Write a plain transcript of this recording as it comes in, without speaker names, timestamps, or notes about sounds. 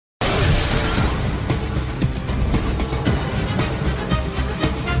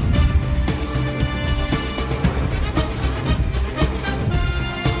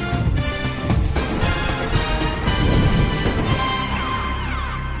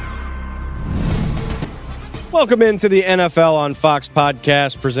Welcome into the NFL on Fox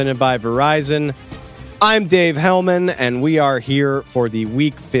podcast presented by Verizon. I'm Dave Hellman, and we are here for the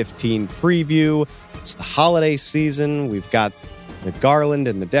Week 15 preview. It's the holiday season. We've got the garland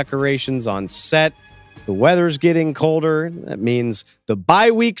and the decorations on set. The weather's getting colder. That means the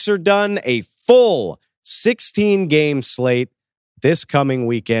bye weeks are done. A full 16-game slate this coming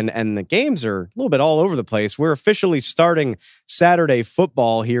weekend, and the games are a little bit all over the place. We're officially starting Saturday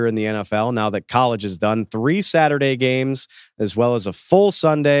football here in the NFL now that college is done. 3 Saturday games, as well as a full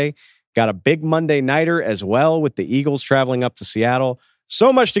Sunday. Got a big Monday nighter as well with the Eagles traveling up to Seattle.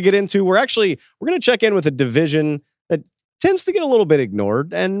 So much to get into. We're going to check in with a division that tends to get a little bit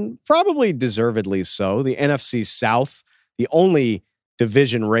ignored, and probably deservedly so. The NFC South, the only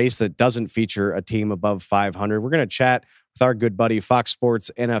division race that doesn't feature a team above 500. We're going to chat with our good buddy, Fox Sports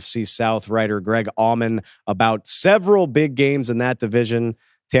NFC South writer Greg Auman, about several big games in that division.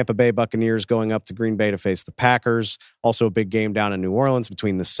 Tampa Bay Buccaneers going up to Green Bay to face the Packers. Also a big game down in New Orleans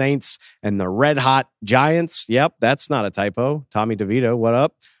between the Saints and the Red Hot Giants. Yep, that's not a typo. Tommy DeVito, what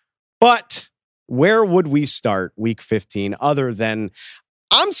up? But where would we start Week 15 other than,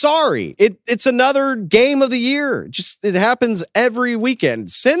 I'm sorry, it's another game of the year. It happens every weekend.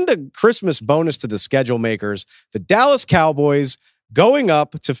 Send a Christmas bonus to the schedule makers. The Dallas Cowboys going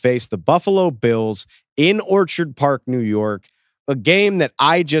up to face the Buffalo Bills in Orchard Park, New York. A game that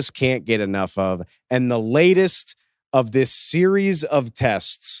I just can't get enough of. And the latest of this series of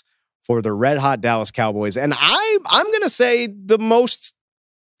tests for the red hot Dallas Cowboys. And I'm going to say the most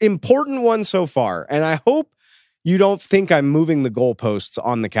important one so far. And I hope you don't think I'm moving the goalposts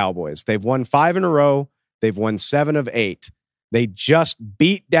on the Cowboys. They've won 5 in a row. They've won 7 of 8. They just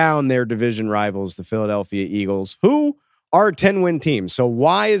beat down their division rivals, the Philadelphia Eagles, who are a 10-win team. So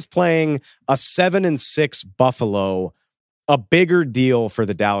why is playing a 7-6 Buffalo a bigger deal for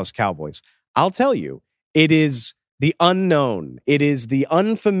the Dallas Cowboys? I'll tell you, it is the unknown. It is the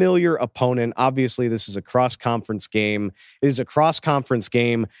unfamiliar opponent. Obviously, this is a cross-conference game. It is a cross-conference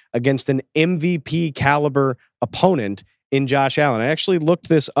game against an MVP caliber opponent in Josh Allen. I actually looked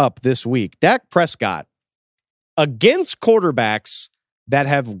this up this week. Dak Prescott, against quarterbacks that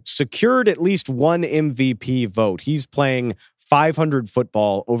have secured at least one MVP vote, he's playing 500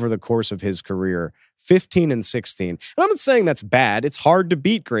 football over the course of his career, 15-16. And I'm not saying that's bad. It's hard to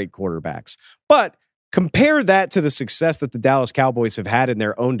beat great quarterbacks. But compare that to the success that the Dallas Cowboys have had in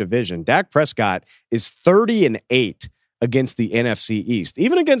their own division. Dak Prescott is 30-8 against the NFC East.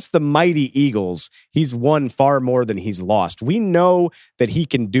 Even against the mighty Eagles, he's won far more than he's lost. We know that he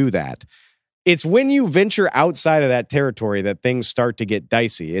can do that. It's when you venture outside of that territory that things start to get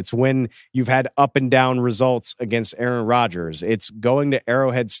dicey. It's when you've had up and down results against Aaron Rodgers. It's going to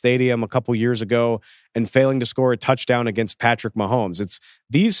Arrowhead Stadium a couple years ago and failing to score a touchdown against Patrick Mahomes. It's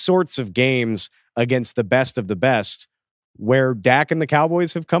these sorts of games against the best of the best where Dak and the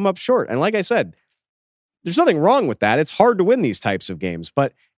Cowboys have come up short. And like I said, there's nothing wrong with that. It's hard to win these types of games.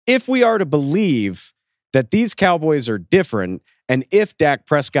 But if we are to believe that these Cowboys are different, and if Dak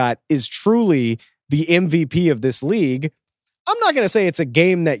Prescott is truly the MVP of this league, I'm not going to say it's a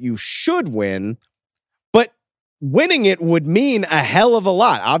game that you should win, but winning it would mean a hell of a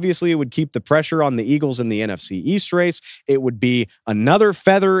lot. Obviously, it would keep the pressure on the Eagles in the NFC East race. It would be another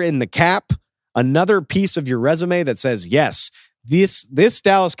feather in the cap, another piece of your resume that says, yes, this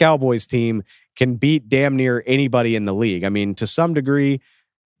Dallas Cowboys team can beat damn near anybody in the league. I mean, to some degree,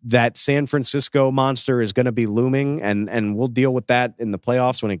 that San Francisco monster is going to be looming, and we'll deal with that in the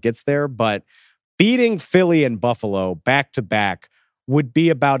playoffs when it gets there. But beating Philly and Buffalo back to back would be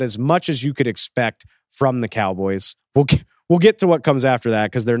about as much as you could expect from the Cowboys. We'll get to what comes after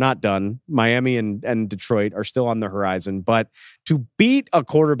that because they're not done. Miami and Detroit are still on the horizon. But to beat a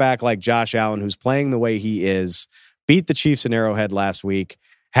quarterback like Josh Allen, who's playing the way he is, beat the Chiefs in Arrowhead last week,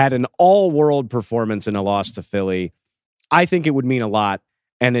 had an all-world performance in a loss to Philly, I think it would mean a lot.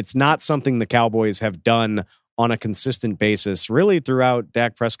 And it's not something the Cowboys have done on a consistent basis, really throughout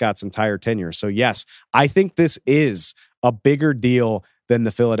Dak Prescott's entire tenure. So yes, I think this is a bigger deal than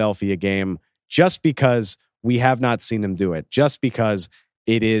the Philadelphia game, just because we have not seen them do it, just because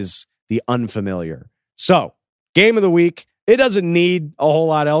it is the unfamiliar. So, game of the week. It doesn't need a whole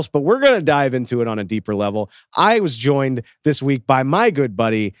lot else, but we're going to dive into it on a deeper level. I was joined this week by my good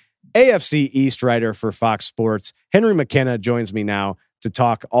buddy, AFC East writer for Fox Sports, Henry McKenna, joins me now to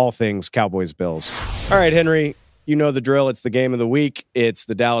talk all things Cowboys Bills. All right, Henry, you know the drill. It's the game of the week. It's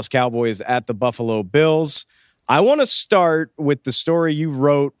the Dallas Cowboys at the Buffalo Bills. I want to start with the story you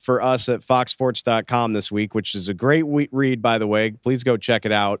wrote for us at foxsports.com this week, which is a great read, by the way. Please go check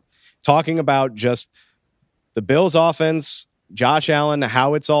it out. Talking about just the Bills offense Josh Allen,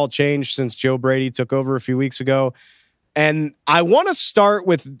 how it's all changed since Joe Brady took over a few weeks ago. And I want to start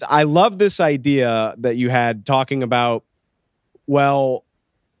with, I love this idea that you had talking about, well,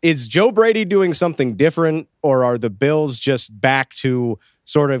 is Joe Brady doing something different, or are the Bills just back to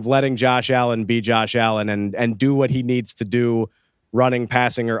sort of letting Josh Allen be Josh Allen and do what he needs to do, running,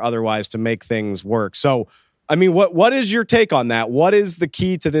 passing, or otherwise, to make things work? So, I mean, what is your take on that? What is the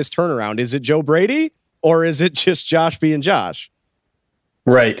key to this turnaround? Is it Joe Brady, or is it just Josh being Josh?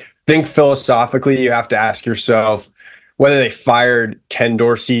 Right. I think philosophically, you have to ask yourself whether they fired Ken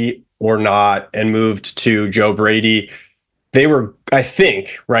Dorsey or not and moved to Joe Brady. They were, I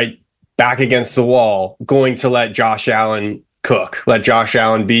think, right, back against the wall, going to let Josh Allen cook, let Josh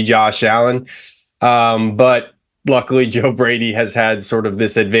Allen be Josh Allen. But luckily, Joe Brady has had sort of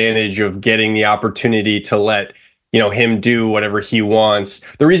this advantage of getting the opportunity to let him do whatever he wants.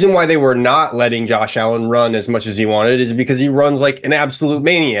 The reason why they were not letting Josh Allen run as much as he wanted is because he runs like an absolute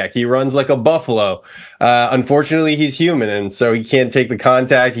maniac. He runs like a buffalo. Unfortunately, he's human, and so he can't take the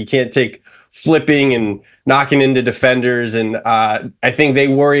contact. He can't take flipping and knocking into defenders. And I think they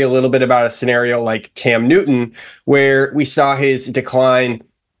worry a little bit about a scenario like Cam Newton, where we saw his decline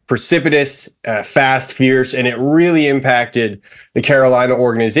precipitous, fast, fierce, and it really impacted the Carolina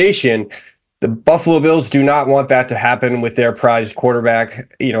organization. The Buffalo Bills do not want that to happen with their prized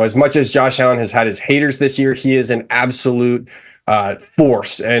quarterback. As much as Josh Allen has had his haters this year, he is an absolute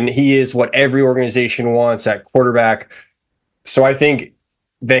force, and he is what every organization wants at quarterback. So I think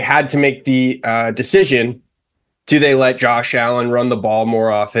they had to make the decision. Do they let Josh Allen run the ball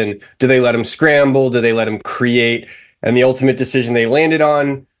more often? Do they let him scramble? Do they let him create? And the ultimate decision they landed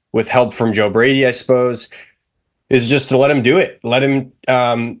on, with help from Joe Brady, I suppose, is just to let him do it. Let him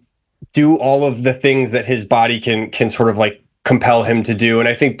do all of the things that his body can sort of like compel him to do. And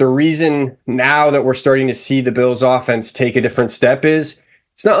I think the reason now that we're starting to see the Bills offense take a different step is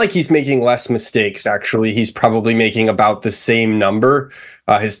it's not like he's making less mistakes. Actually, he's probably making about the same number.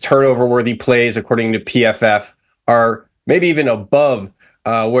 His turnover-worthy plays, according to PFF, are maybe even above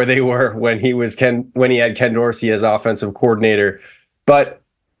where they were when he had Ken Dorsey as offensive coordinator. But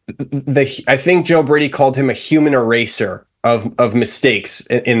I think Joe Brady called him a human eraser of mistakes.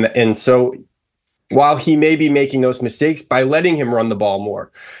 And so while he may be making those mistakes, by letting him run the ball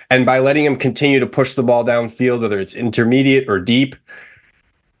more and by letting him continue to push the ball downfield, whether it's intermediate or deep,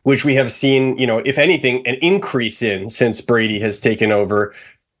 which we have seen, if anything, an increase in since Brady has taken over,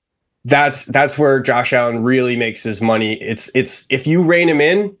 that's where Josh Allen really makes his money. It's if you rein him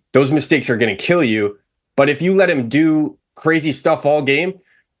in, those mistakes are going to kill you. But if you let him do crazy stuff all game,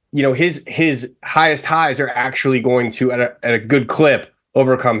 his highest highs are actually going to, at a good clip,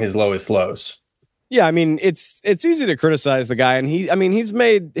 overcome his lowest lows. Yeah, I mean, it's easy to criticize the guy, and he's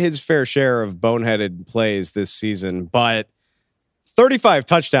made his fair share of boneheaded plays this season, but 35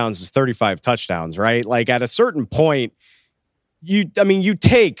 touchdowns is 35 touchdowns, right? Like, at a certain point, you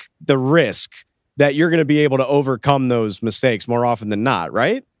take the risk that you're going to be able to overcome those mistakes more often than not,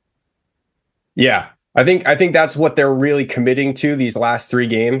 right? Yeah. I think that's what they're really committing to these last three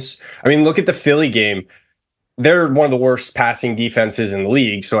games. I mean, look at the Philly game. They're one of the worst passing defenses in the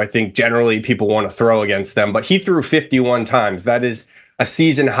league, so I think generally people want to throw against them. But he threw 51 times. That is a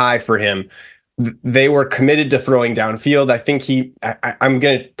season high for him. They were committed to throwing downfield. I think I'm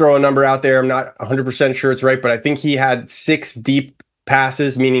going to throw a number out there. I'm not 100% sure it's right, but I think he had 6 deep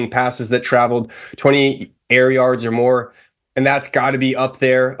passes, meaning passes that traveled 20 air yards or more. And that's got to be up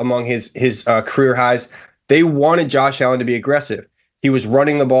there among his career highs. They wanted Josh Allen to be aggressive. He was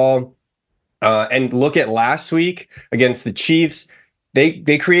running the ball. And look at last week against the Chiefs.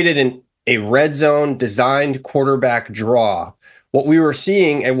 They created a red zone designed quarterback draw. What we were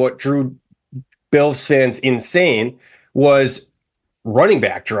seeing and what drew Bills fans insane was running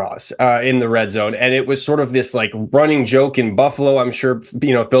back draws in the red zone. And it was sort of this like running joke in Buffalo. I'm sure,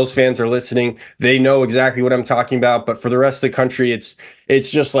 if Bills fans are listening, they know exactly what I'm talking about. But for the rest of the country, it's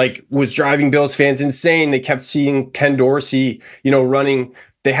just like was driving Bills fans insane. They kept seeing Ken Dorsey, running.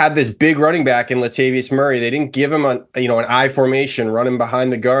 They had this big running back in Latavius Murray. They didn't give him an I formation, running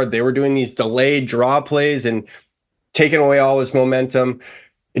behind the guard. They were doing these delayed draw plays and taking away all his momentum.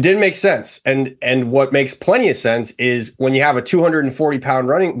 It didn't make sense. And what makes plenty of sense is when you have a 240-pound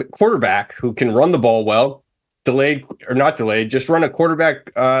running quarterback who can run the ball well, delayed or not delayed, just run a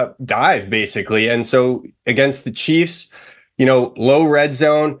quarterback dive, basically. And so against the Chiefs, low red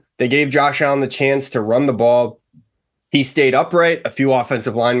zone, they gave Josh Allen the chance to run the ball. He stayed upright. A few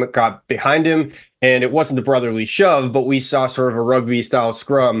offensive linemen got behind him, and it wasn't the brotherly shove, but we saw sort of a rugby-style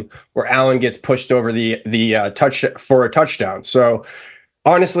scrum where Allen gets pushed over the touch for a touchdown. So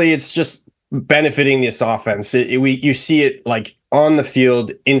honestly, it's just benefiting this offense. You see it like on the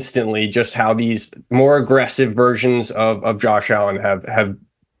field instantly, just how these more aggressive versions of Josh Allen have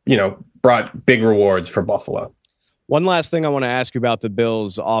brought big rewards for Buffalo. One last thing I want to ask you about the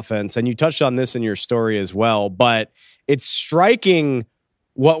Bills offense, and you touched on this in your story as well, but it's striking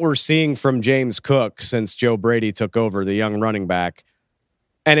what we're seeing from James Cook since Joe Brady took over, the young running back.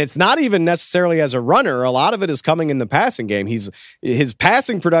 And it's not even necessarily as a runner. A lot of it is coming in the passing game. His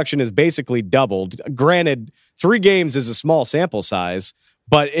passing production is basically doubled. Granted, 3 games is a small sample size,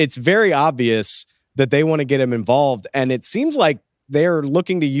 but it's very obvious that they want to get him involved. And it seems like they're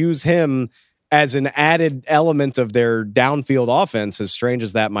looking to use him as an added element of their downfield offense, as strange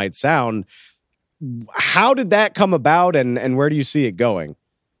as that might sound. How did that come about, and where do you see it going?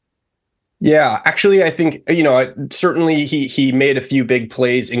 Yeah, actually, I think, certainly he made a few big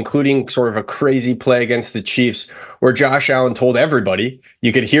plays, including sort of a crazy play against the Chiefs where Josh Allen told everybody,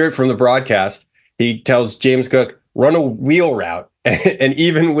 you could hear it from the broadcast. He tells James Cook, run a wheel route. And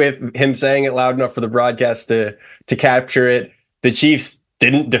even with him saying it loud enough for the broadcast to capture it, the Chiefs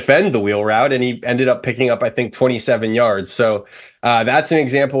didn't defend the wheel route, and he ended up picking up, I think, 27 yards. So that's an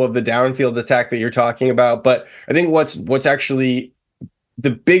example of the downfield attack that you're talking about. But I think what's actually the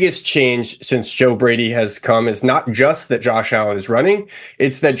biggest change since Joe Brady has come is not just that Josh Allen is running,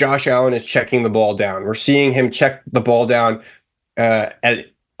 it's that Josh Allen is checking the ball down. We're seeing him check the ball down at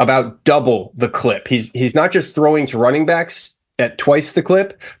about double the clip. He's not just throwing to running backs at twice the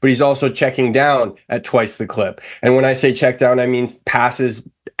clip, but he's also checking down at twice the clip. And when I say check down, I mean passes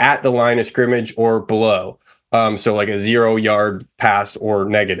at the line of scrimmage or below. So like a 0-yard pass or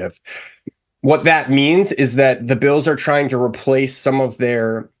negative. What that means is that the Bills are trying to replace some of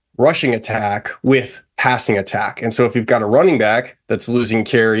their rushing attack with passing attack. And so if you've got a running back that's losing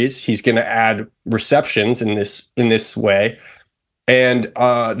carries, he's going to add receptions in this way. And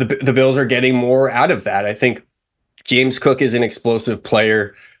the Bills are getting more out of that. I think James Cook is an explosive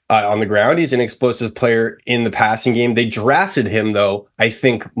player on the ground. He's an explosive player in the passing game. They drafted him, though, I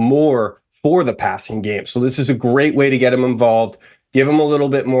think, more for the passing game. So this is a great way to get him involved, give him a little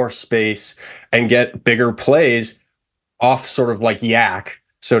bit more space, and get bigger plays off sort of like yak,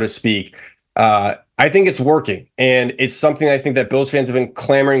 so to speak. I think it's working, and it's something I think that Bills fans have been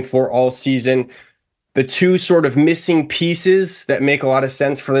clamoring for all season. The two sort of missing pieces that make a lot of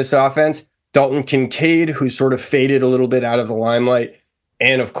sense for this offense, Dalton Kincaid, who sort of faded a little bit out of the limelight,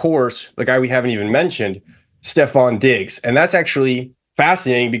 and of course, the guy we haven't even mentioned, Stephon Diggs. And that's actually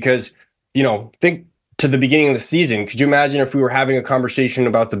fascinating because, think to the beginning of the season. Could you imagine if we were having a conversation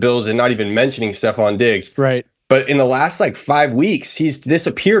about the Bills and not even mentioning Stephon Diggs? Right. But in the last 5 weeks, he's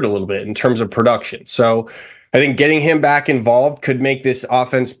disappeared a little bit in terms of production. So I think getting him back involved could make this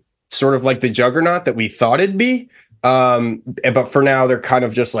offense sort of like the juggernaut that we thought it'd be. But for now, they're kind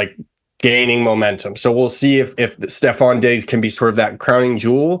of just gaining momentum. So we'll see if Stephon Diggs can be sort of that crowning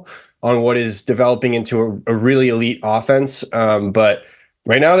jewel on what is developing into a really elite offense. But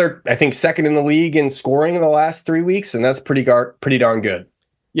right now they're, I think, second in the league in scoring in the last 3 weeks, and that's pretty darn good.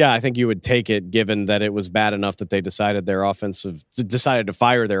 Yeah, I think you would take it, given that it was bad enough that they decided to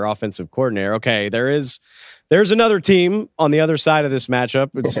fire their offensive coordinator. Okay, there's another team on the other side of this matchup.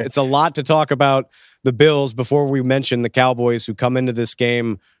 It's a lot to talk about the Bills before we mention the Cowboys, who come into this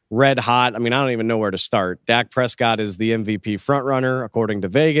game red hot. I mean, I don't even know where to start. Dak Prescott is the MVP frontrunner, according to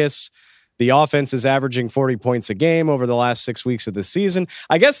Vegas. The offense is averaging 40 points a game over the last 6 weeks of the season.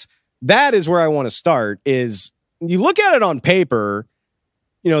 I guess that is where I want to start. Is you look at it on paper,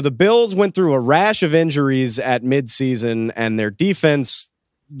 the Bills went through a rash of injuries at midseason, and their defense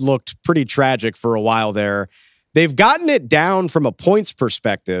looked pretty tragic for a while there. They've gotten it down from a points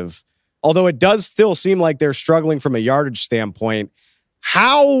perspective, although it does still seem like they're struggling from a yardage standpoint.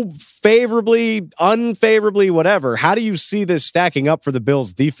 How favorably, unfavorably, whatever, how do you see this stacking up for the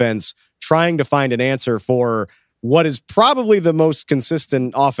Bills defense trying to find an answer for what is probably the most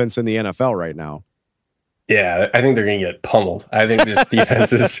consistent offense in the NFL right now? Yeah, I think they're going to get pummeled. I think this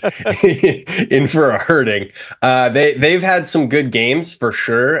defense is in for a hurting. They've had some good games for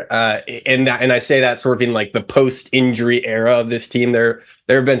sure, and I say that sort of in the post-injury era of this team. There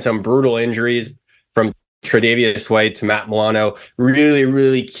have been some brutal injuries from Tre'Davious White to Matt Milano. Really,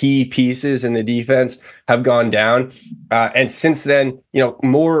 really key pieces in the defense have gone down, and since then,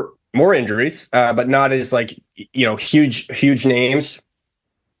 more injuries, but not as huge names.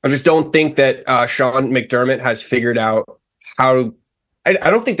 I just don't think that Sean McDermott has figured out how. I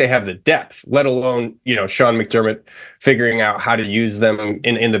don't think they have the depth, let alone Sean McDermott figuring out how to use them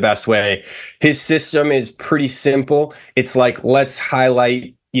in the best way. His system is pretty simple. It's let's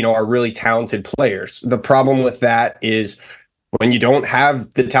highlight our really talented players. The problem with that is when you don't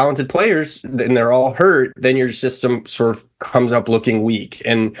have the talented players and they're all hurt, then your system sort of comes up looking weak.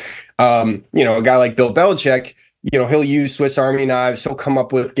 And, a guy like Bill Belichick, he'll use Swiss Army knives. He'll come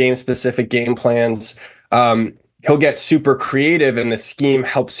up with game-specific game plans. He'll get super creative and the scheme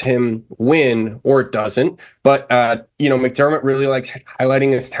helps him win, or it doesn't. But, McDermott really likes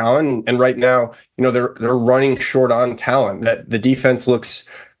highlighting his talent. And right now, they're running short on talent. That the defense looks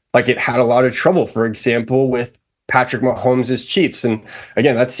like it had a lot of trouble, for example, with Patrick Mahomes' Chiefs. And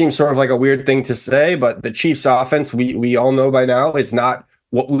again, that seems sort of like a weird thing to say, but the Chiefs offense, we all know by now, is not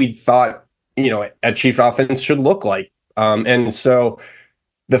what we thought, a Chiefs offense should look like. And so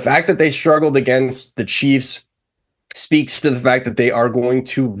the fact that they struggled against the Chiefs speaks to the fact that they are going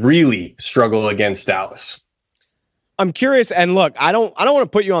to really struggle against Dallas. I'm curious, and look, I don't want to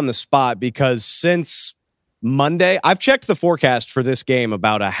put you on the spot because since Monday, I've checked the forecast for this game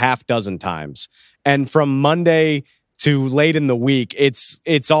about a half dozen times. And from Monday to late in the week, it's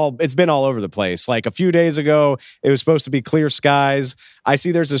been all over the place. Like a few days ago, it was supposed to be clear skies. I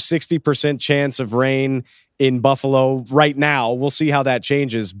see there's a 60% chance of rain in Buffalo right now. We'll see how that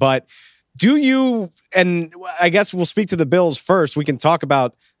changes. But do you, and I guess we'll speak to the Bills first. We can talk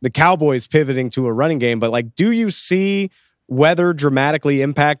about the Cowboys pivoting to a running game, but like, do you see weather dramatically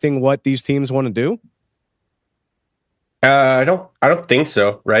impacting what these teams want to do? I don't think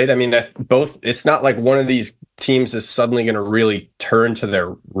so. Right. I mean, it's not like one of these teams is suddenly going to really turn to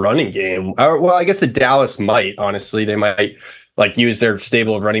their running game. Well, I guess the Dallas might, honestly, they might like use their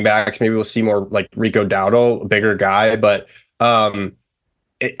stable of running backs. Maybe we'll see more like Rico Dowdle, a bigger guy, but,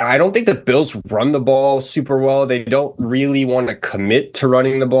 I don't think the Bills run the ball super well. They don't really want to commit to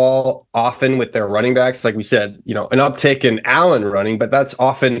running the ball often with their running backs. Like we said, an uptick in Allen running, but that's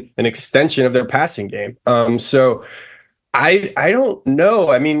often an extension of their passing game. So I don't know.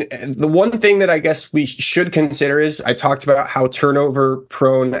 I mean, the one thing that I guess we should consider is I talked about how turnover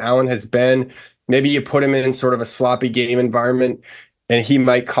prone Allen has been. Maybe you put him in sort of a sloppy game environment and he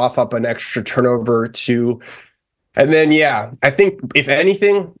might cough up an extra turnover or two. And then, I think if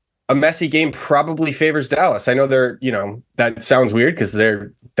anything, a messy game probably favors Dallas. I know that sounds weird because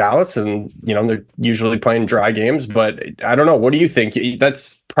they're Dallas and, they're usually playing dry games, but I don't know. What do you think?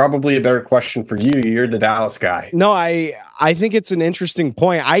 That's probably a better question for you. You're the Dallas guy. No, I think it's an interesting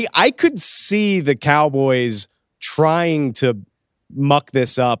point. I could see the Cowboys trying to muck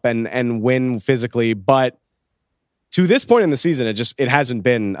this up and win physically, but to this point in the season, it hasn't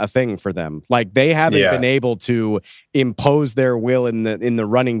been a thing for them. Like they haven't been able to impose their will in the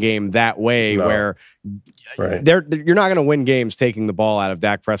running game that way. No. Where you're not going to win games taking the ball out of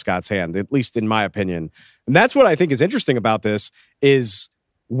Dak Prescott's hand, at least in my opinion. And that's what I think is interesting about this is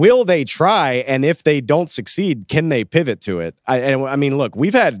will they try, and if they don't succeed, can they pivot to it? I mean, look,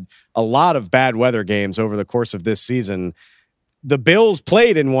 we've had a lot of bad weather games over the course of this season. The Bills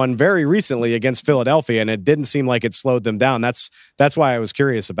played in one very recently against Philadelphia, and it didn't seem like it slowed them down. That's why I was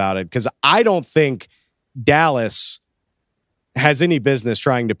curious about it, because I don't think Dallas has any business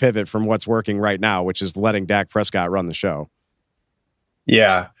trying to pivot from what's working right now, which is letting Dak Prescott run the show.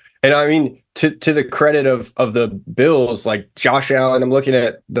 Yeah. And I mean, to the credit of the Bills, like Josh Allen, I'm looking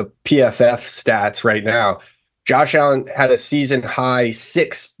at the PFF stats right now. Josh Allen had a season high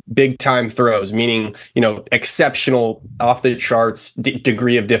 6 big time throws, meaning, exceptional off the charts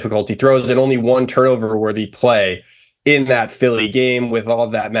degree of difficulty throws and only 1 turnover worthy play in that Philly game with all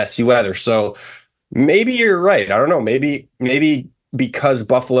of that messy weather. So maybe you're right. I don't know. Maybe because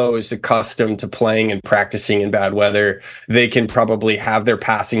Buffalo is accustomed to playing and practicing in bad weather, they can probably have their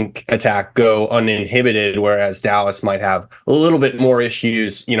passing attack go uninhibited, whereas Dallas might have a little bit more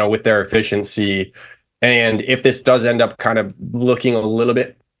issues, with their efficiency. And if this does end up kind of looking a little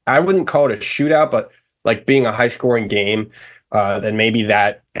bit, I wouldn't call it a shootout, but like being a high scoring game, then maybe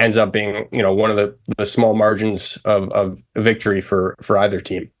that ends up being, one of the small margins of victory for either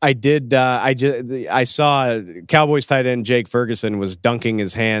team. I saw Cowboys tight end Jake Ferguson was dunking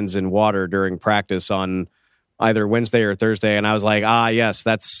his hands in water during practice on either Wednesday or Thursday. And I was like, yes,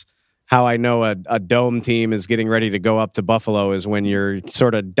 that's how I know a dome team is getting ready to go up to Buffalo, is when you're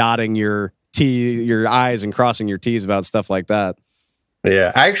sort of dotting your I's and crossing your T's about stuff like that.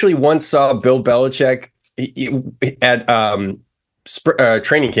 Yeah. I actually once saw Bill Belichick at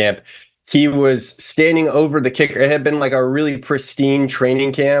training camp. He was standing over the kicker. It had been like a really pristine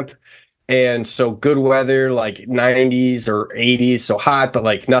training camp. And so good weather, like 90s or 80s, so hot, but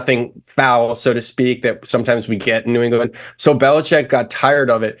like nothing foul, so to speak, that sometimes we get in New England. So Belichick got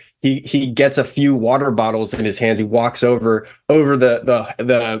tired of it. He gets a few water bottles in his hands. He walks over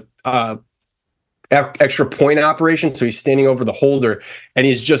the extra point operation. So he's standing over the holder and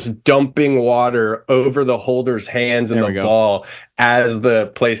he's just dumping water over the holder's hands and the ball as the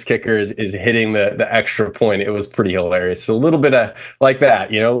place kicker is hitting the extra point. It was pretty hilarious. A little bit of like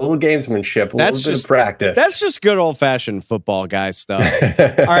that, a little gamesmanship, a little bit of practice. That's just good old fashioned football guy stuff.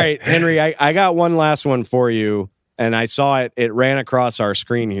 All right, Henry, I got one last one for you. And I saw it. It ran across our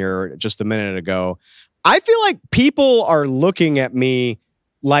screen here just a minute ago. I feel like people are looking at me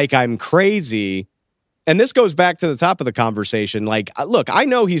like I'm crazy. And this goes back to the top of the conversation. Like, look, I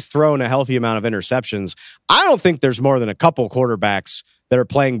know he's thrown a healthy amount of interceptions. I don't think there's more than a couple quarterbacks that are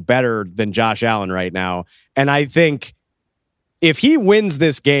playing better than Josh Allen right now. And I think if he wins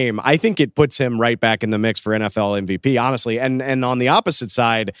this game, I think it puts him right back in the mix for NFL MVP, honestly. And on the opposite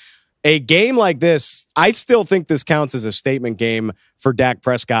side, a game like this, I still think this counts as a statement game for Dak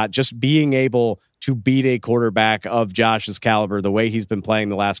Prescott, just being able to beat a quarterback of Josh's caliber the way he's been playing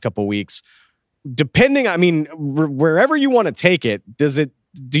the last couple weeks. Depending, wherever you want to take it,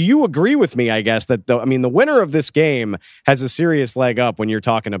 do you agree with me, I guess, that the winner of this game has a serious leg up when you're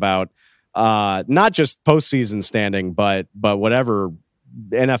talking about not just postseason standing, but whatever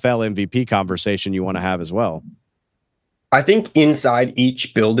NFL MVP conversation you want to have as well? I think inside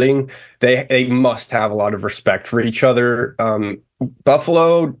each building, they must have a lot of respect for each other.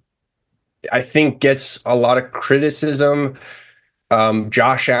 Buffalo, I think, gets a lot of criticism.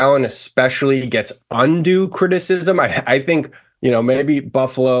 Josh Allen especially gets undue criticism. I think, maybe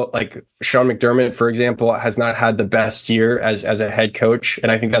Buffalo, like Sean McDermott, for example, has not had the best year as a head coach.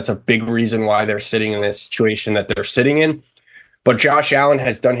 And I think that's a big reason why they're sitting in the situation that they're sitting in. But Josh Allen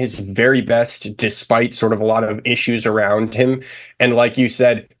has done his very best despite sort of a lot of issues around him. And like you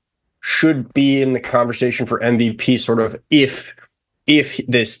said, should be in the conversation for MVP sort of if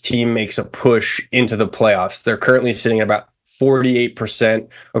this team makes a push into the playoffs. They're currently sitting at about 48%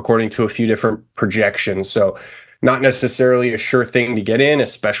 according to a few different projections. So not necessarily a sure thing to get in,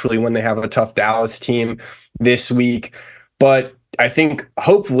 especially when they have a tough Dallas team this week. But I think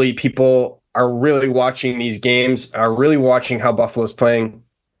hopefully people are really watching these games, are really watching how Buffalo's playing.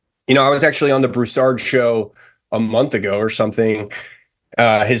 I was actually on the Broussard show a month ago or something,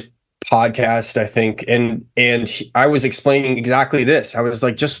 his podcast, I think, and I was explaining exactly this. I was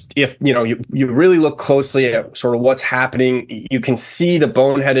like, just if you really look closely at sort of what's happening, you can see the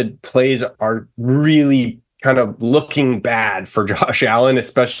boneheaded plays are really kind of looking bad for Josh Allen,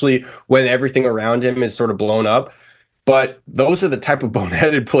 especially when everything around him is sort of blown up. But those are the type of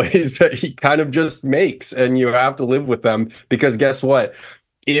boneheaded plays that he kind of just makes, and you have to live with them because guess what?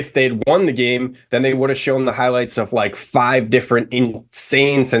 If they'd won the game, then they would have shown the highlights of like 5 different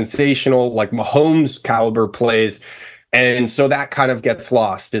insane, sensational, like Mahomes caliber plays. And so that kind of gets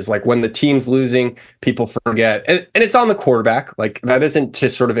lost, is like when the team's losing, people forget. And it's on the quarterback. Like that isn't to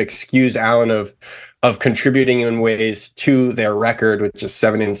sort of excuse Allen of contributing in ways to their record, which is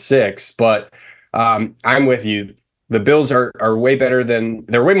 7-6. But I'm with you. The Bills are way better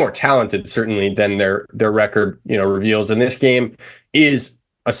they're way more talented, certainly, than their record, reveals. And this game is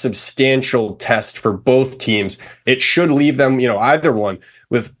a substantial test for both teams. It should leave them, either one,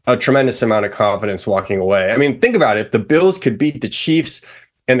 with a tremendous amount of confidence walking away. I mean, think about it. If the Bills could beat the Chiefs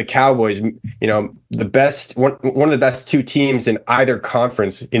and the Cowboys, the best one of the best 2 teams in either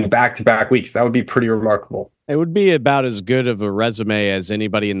conference in back-to-back weeks, that would be pretty remarkable. It would be about as good of a resume as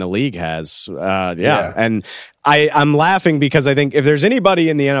anybody in the league has. Yeah. And I'm laughing because I think if there's anybody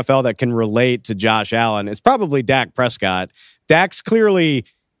in the NFL that can relate to Josh Allen, it's probably Dak Prescott. Dak's clearly,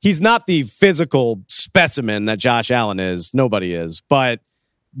 he's not the physical specimen that Josh Allen is. Nobody is. But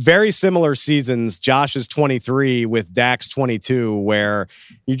very similar seasons. Josh is 23 with Dak's 22, where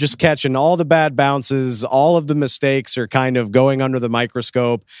you're just catching all the bad bounces. All of the mistakes are kind of going under the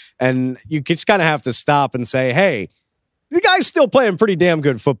microscope. And you just kind of have to stop and say, hey, the guy's still playing pretty damn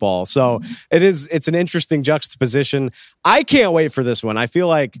good football. So it's an interesting juxtaposition. I can't wait for this one. I feel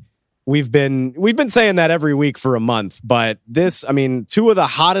like we've been saying that every week for a month, but 2 of the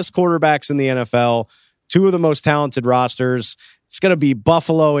hottest quarterbacks in the NFL, 2 of the most talented rosters. It's going to be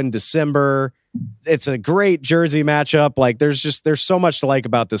Buffalo in December. It's a great Jersey matchup. Like there's so much to like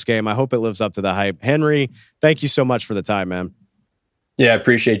about this game. I hope it lives up to the hype. Henry, thank you so much for the time, man. Yeah,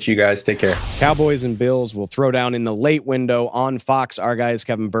 appreciate you guys. Take care. Cowboys and Bills will throw down in the late window on Fox. Our guys,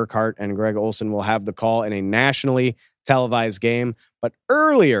 Kevin Burkhardt and Greg Olson, will have the call in a nationally televised game. But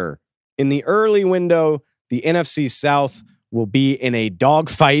earlier in the early window, the NFC South will be in a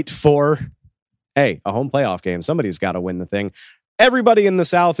dogfight for, a home playoff game. Somebody's got to win the thing. Everybody in the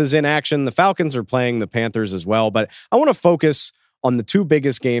South is in action. The Falcons are playing the Panthers as well. But I want to focus on the 2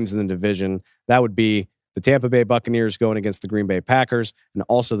 biggest games in the division. That would be The Tampa Bay Buccaneers going against the Green Bay Packers, and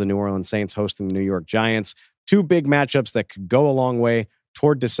also the New Orleans Saints hosting the New York Giants. Two big matchups that could go a long way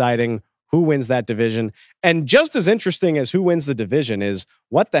toward deciding who wins that division. And just as interesting as who wins the division is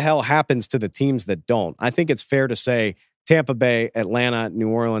what the hell happens to the teams that don't. I think it's fair to say Tampa Bay, Atlanta, New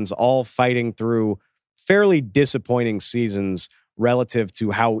Orleans, all fighting through fairly disappointing seasons relative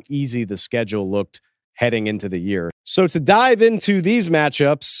to how easy the schedule looked heading into the year. So to dive into these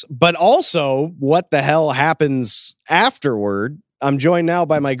matchups, but also what the hell happens afterward, I'm joined now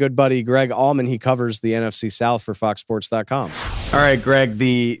by my good buddy, Greg Allman. He covers the NFC South for FoxSports.com. All right, Greg,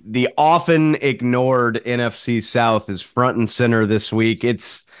 the often ignored NFC South is front and center this week.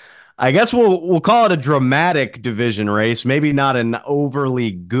 I guess we'll call it a dramatic division race, maybe not an overly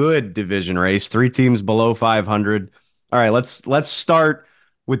good division race. 3 teams below 500. All right, let's start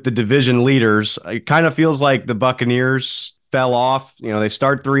with the division leaders. It kind of feels like the Buccaneers fell off. They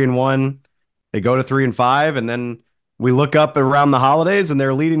start 3-1, they go to 3-5, and then we look up around the holidays and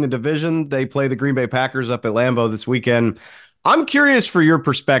they're leading the division. They play the Green Bay Packers up at Lambeau this weekend. I'm curious for your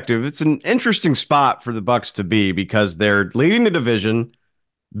perspective. It's an interesting spot for the Bucs to be because they're leading the division,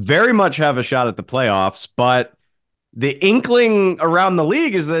 very much have a shot at the playoffs, but the inkling around the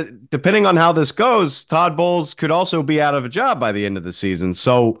league is that depending on how this goes, Todd Bowles could also be out of a job by the end of the season.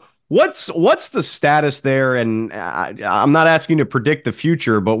 So what's the status there? And I'm not asking you to predict the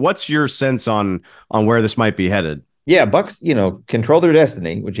future, but what's your sense on where this might be headed? Yeah, Bucs, control their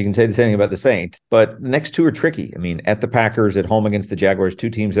destiny, which you can say the same thing about the Saints, but the next two are tricky. I mean, at the Packers, at home against the Jaguars, two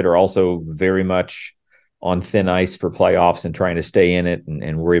teams that are also very much on thin ice for playoffs and trying to stay in it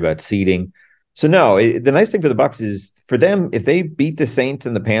and worry about seeding. So no, the nice thing for the Bucs is for them, if they beat the Saints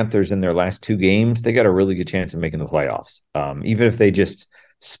and the Panthers in their last 2 games, they got a really good chance of making the playoffs. Even if they just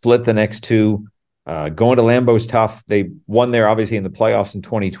split the next 2, going to Lambeau is tough. They won there obviously in the playoffs in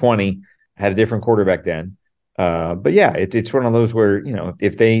 2020, had a different quarterback then. But yeah, it's one of those where,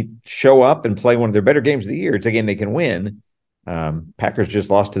 if they show up and play one of their better games of the year, it's a game they can win. Packers just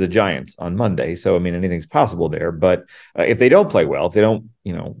lost to the Giants on Monday. So, I mean, anything's possible there. But if they don't play well, if they don't,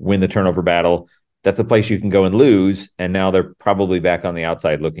 win the turnover battle, that's a place you can go and lose. And now they're probably back on the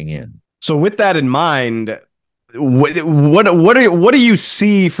outside looking in. So with that in mind, what do you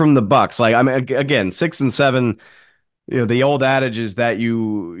see from the Bucs? Like, I mean, again, 6-7, the old adage is that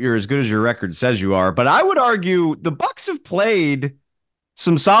you're as good as your record says you are. But I would argue the Bucs have played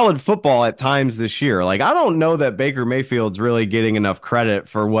some solid football at times this year. Like, I don't know that Baker Mayfield's really getting enough credit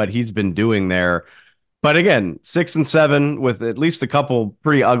for what he's been doing there. But again, 6-7 with at least a couple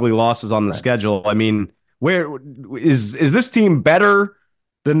pretty ugly losses on the schedule. I mean, where is this team better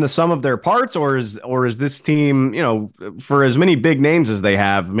than the sum of their parts, or is this team, for as many big names as they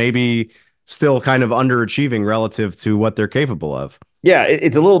have, maybe still kind of underachieving relative to what they're capable of? Yeah,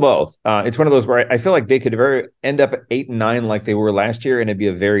 it's a little both. It's one of those where I feel like they could end up at 8-9 like they were last year, and it'd be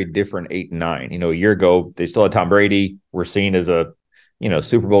a very different 8-9. A year ago, they still had Tom Brady. We're seen as a,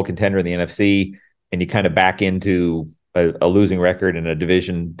 Super Bowl contender in the NFC, and you kind of back into a losing record and a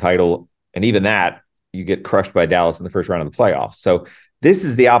division title. And even that, you get crushed by Dallas in the first round of the playoffs. So this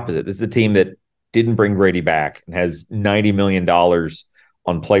is the opposite. This is a team that didn't bring Brady back and has $90 million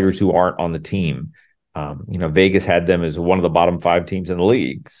on players who aren't on the team. Vegas had them as one of the bottom 5 teams in the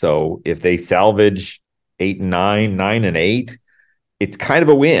league. So if they salvage 8-9, 9-8, it's kind of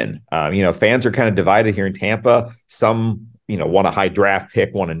a win. Fans are kind of divided here in Tampa. Some, want a high draft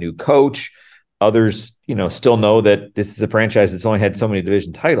pick, want a new coach. Others, still know that this is a franchise that's only had so many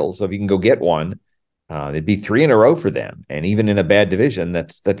division titles. So if you can go get one, it'd be 3 in a row for them. And even in a bad division,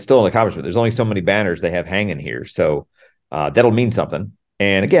 that's still an accomplishment. There's only so many banners they have hanging here. So that'll mean something.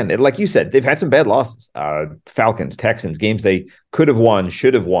 And again, like you said, they've had some bad losses. Falcons, Texans, games they could have won,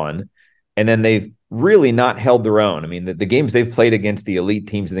 should have won. And then they've really not held their own. I mean, the games they've played against the elite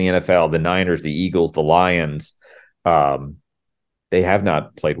teams in the NFL, the Niners, the Eagles, the Lions, they have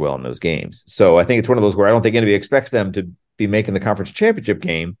not played well in those games. So I think it's one of those where I don't think anybody expects them to be making the conference championship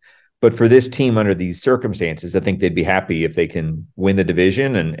game. But for this team under these circumstances, I think they'd be happy if they can win the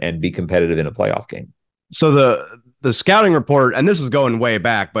division and be competitive in a playoff game. So the scouting report, and this is going way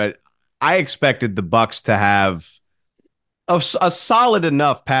back, but I expected the Bucs to have a solid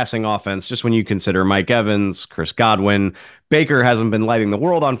enough passing offense, just when you consider Mike Evans, Chris Godwin. Baker hasn't been lighting the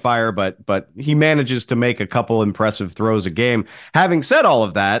world on fire, but he manages to make a couple impressive throws a game. Having said all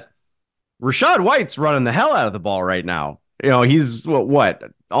of that, Rachaad White's running the hell out of the ball right now. He's what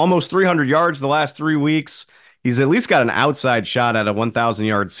almost 300 yards the last 3 weeks. He's at least got an outside shot at a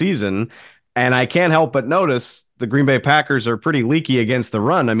 1,000-yard season. And I can't help but notice the Green Bay Packers are pretty leaky against the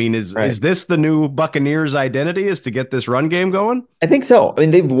run. I mean, Right. is this the new Buccaneers identity, is to get this run game going? I think so. I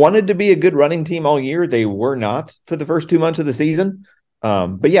mean, they've wanted to be a good running team all year. They were not for the first 2 months of the season.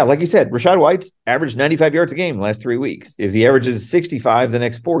 But yeah, like you said, Rachaad White's averaged 95 yards a game the last 3 weeks. If he averages 65 the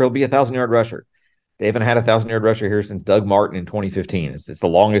next four, he'll be a 1,000-yard rusher. They haven't had a 1,000-yard rusher here since Doug Martin in 2015. It's the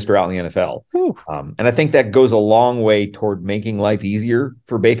longest route in the NFL. And I think that goes a long way toward making life easier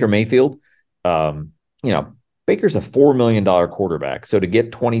for Baker Mayfield. You know, Baker's a $4 million quarterback. So to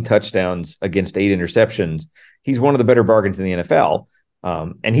get 20 touchdowns against 8 interceptions, he's one of the better bargains in the NFL.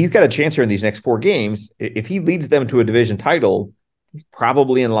 And he's got a chance here in these next 4 games. If he leads them to a division title, he's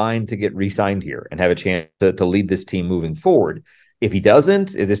probably in line to get re-signed here and have a chance to lead this team moving forward. If he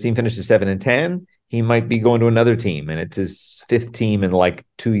doesn't, if this team finishes 7-10, he might be going to another team, and it's his 5th team in like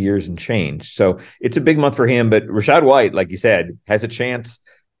 2 years and change. So it's a big month for him. But Rachaad White, like you said, has a chance.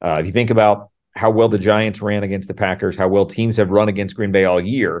 If you think about how well the Giants ran against the Packers, how well teams have run against Green Bay all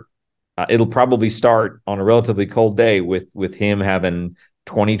year, it'll probably start on a relatively cold day with him having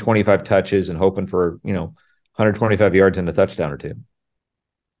 20, 25 touches and hoping for, 125 yards and a touchdown or two.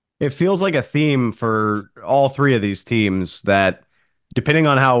 It feels like a theme for all three of these teams that, depending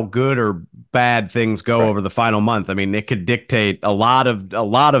on how good or bad things go over the final month, I mean, it could dictate a lot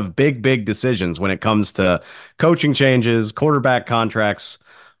of big decisions when it comes to coaching changes, quarterback contracts,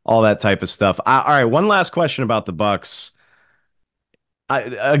 all that type of stuff. All right, one last question about the Bucs.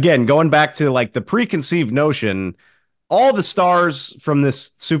 Again, going back to like the preconceived notion, all the stars from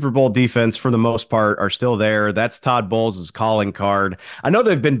this Super Bowl defense, for the most part, are still there. That's Todd Bowles' calling card. I know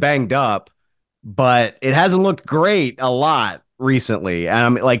they've been banged up, but it hasn't looked great a lot recently. And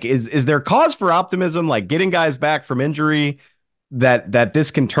I'm like, is there cause for optimism, like getting guys back from injury, that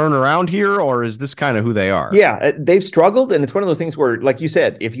this can turn around here, or is this kind of who they are? Yeah, they've struggled, and it's one of those things where, like you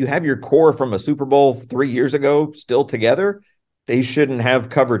said, if you have your core from a Super Bowl 3 years ago still together, they shouldn't have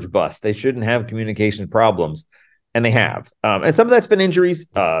coverage busts. They shouldn't have communication problems. And they have. And some of that's been injuries.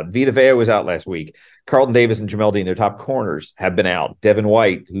 Vita Vea was out last week. Carlton Davis and Jamel Dean, their top corners, have been out. Devin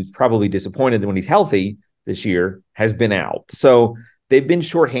White, who's probably disappointed when he's healthy this year, has been out. So they've been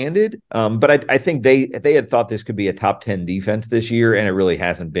shorthanded. But I think they had thought this could be a top 10 defense this year, and it really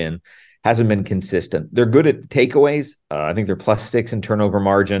hasn't been consistent. They're good at takeaways. I think they're +6 in turnover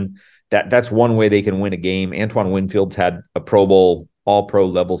margin. That's one way they can win a game. Antoine Winfield's had a Pro Bowl, all-pro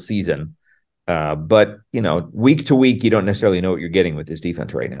level season. But, week to week, you don't necessarily know what you're getting with this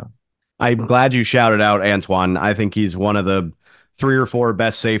defense right now. I'm glad you shouted out Antoine. I think he's one of the 3 or 4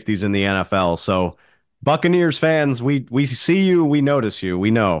 best safeties in the NFL. So Buccaneers fans, we see you, we notice you,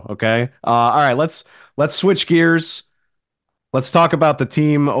 we know. Okay. All right, let's switch gears. Let's talk about the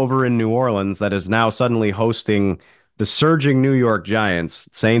team over in New Orleans that is now suddenly hosting the surging New York Giants.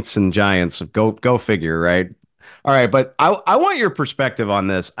 Saints and Giants. Go figure, right? All right, but I want your perspective on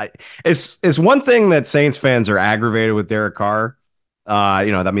this. It's one thing that Saints fans are aggravated with Derek Carr.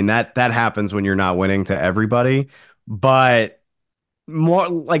 I mean that happens when you're not winning to everybody, but more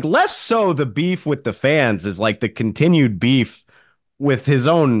like less so the beef with the fans is like the continued beef with his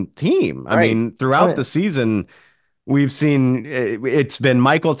own team. I mean, throughout the season, we've seen it's been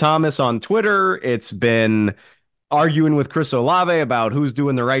Michael Thomas on Twitter. It's been arguing with Chris Olave about who's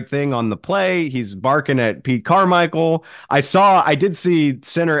doing the right thing on the play. He's barking at Pete Carmichael. I did see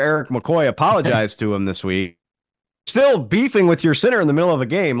center Eric McCoy apologize to him this week. Still beefing with your center in the middle of a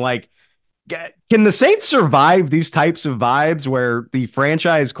game. Like, can the Saints survive these types of vibes where the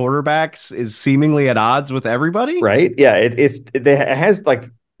franchise quarterbacks is seemingly at odds with everybody? Right. Yeah. It has like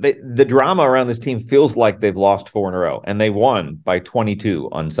the drama around this team feels like they've lost 4 in a row, and they won by 22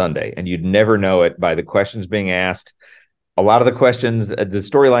 on Sunday. And you'd never know it by the questions being asked. A lot of the questions, the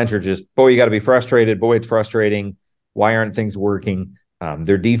storylines are just, boy, you got to be frustrated. Boy, it's frustrating. Why aren't things working?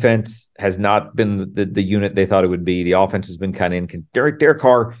 Their defense has not been the unit they thought it would be. The offense has been kind of Derek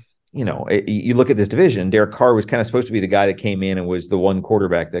Carr. You look at this division, Derek Carr was kind of supposed to be the guy that came in and was the one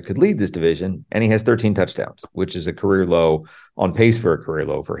quarterback that could lead this division, and he has 13 touchdowns, which is a career low, on pace for a career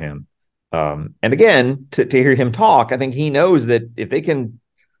low for him. And again, to hear him talk, I think he knows that if they can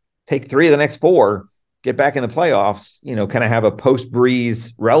take 3 of the next 4, get back in the playoffs, kind of have a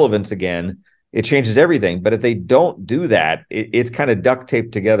post-Breeze relevance again, it changes everything. But if they don't do that, it's kind of duct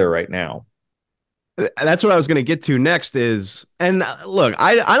taped together right now. That's what I was going to get to next and look,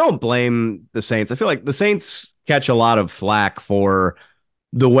 I don't blame the Saints. I feel like the Saints catch a lot of flack for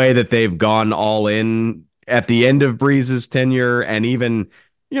the way that they've gone all in at the end of Breeze's tenure. And even,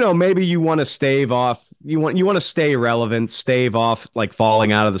 maybe you want to stave off, you want to stay relevant, stave off like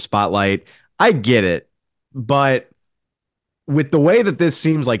falling out of the spotlight. I get it. But with the way that this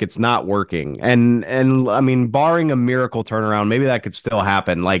seems like it's not working, and I mean, barring a miracle turnaround, maybe that could still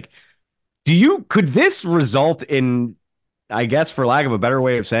happen. Like, could this result in, I guess, for lack of a better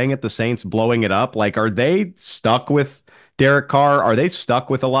way of saying it, the Saints blowing it up? Like, are they stuck with Derek Carr? Are they stuck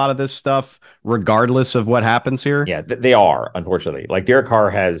with a lot of this stuff, regardless of what happens here? Yeah, they are, unfortunately. Like Derek Carr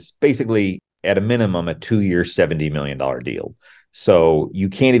has basically, at a minimum, a 2-year, $70 million deal. So you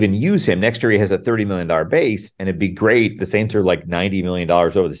can't even use him. Next year, he has a $30 million base, and it'd be great. The Saints are like $90 million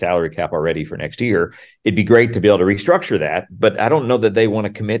over the salary cap already for next year. It'd be great to be able to restructure that, but I don't know that they want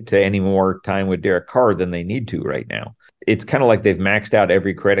to commit to any more time with Derek Carr than they need to right now. It's kind of like they've maxed out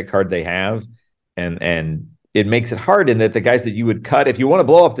every credit card they have, and it makes it hard in that the guys that you would cut if you want to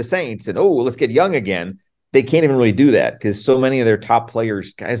blow up the Saints and let's get young again, they can't even really do that because so many of their top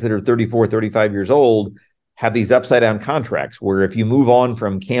players, guys that are 34, 35 years old, have these upside down contracts where if you move on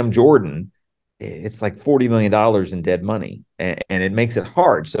from Cam Jordan, it's like $40 million in dead money, and it makes it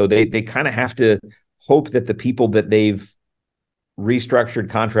hard. So they kind of have to hope that the people that they've restructured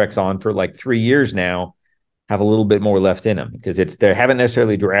contracts on for like 3 years now have a little bit more left in them because they haven't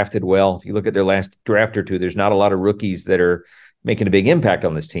necessarily drafted well. If you look at their last draft or two, there's not a lot of rookies that are making a big impact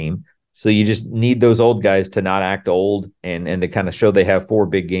on this team. So you just need those old guys to not act old and to kind of show they have 4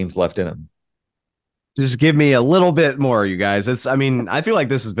 big games left in them. Just give me a little bit more, you guys. I mean, I feel like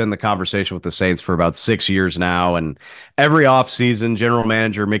this has been the conversation with the Saints for about 6 years now. And every offseason, general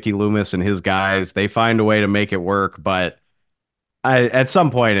manager Mickey Loomis and his guys, they find a way to make it work. But at some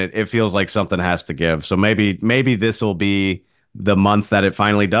point, it feels like something has to give. So maybe this will be the month that it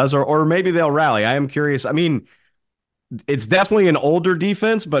finally does, or maybe they'll rally. I am curious. I mean, it's definitely an older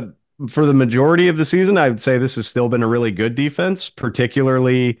defense, but for the majority of the season, I would say this has still been a really good defense,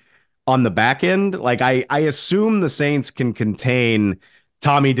 particularly on the back end. Like I assume the Saints can contain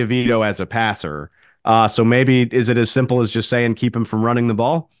Tommy DeVito as a passer. So maybe is it as simple as just saying keep him from running the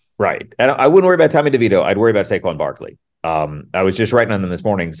ball? Right. And I wouldn't worry about Tommy DeVito. I'd worry about Saquon Barkley. I was just writing on them this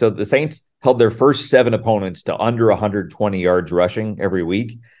morning. So the Saints held their first 7 opponents to under 120 yards rushing every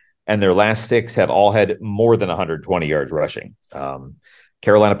week, and their last 6 have all had more than 120 yards rushing.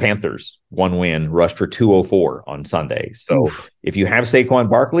 Carolina Panthers, 1 win, rushed for 204 on Sunday. So if you have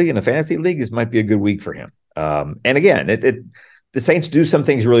Saquon Barkley in a fantasy league, this might be a good week for him. And again, the Saints do some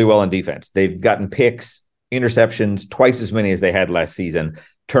things really well on defense. They've gotten picks, interceptions, twice as many as they had last season.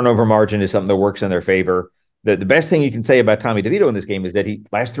 Turnover margin is something that works in their favor. The best thing you can say about Tommy DeVito in this game is that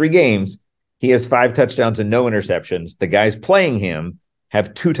last 3 games, he has 5 touchdowns and no interceptions. The guys playing him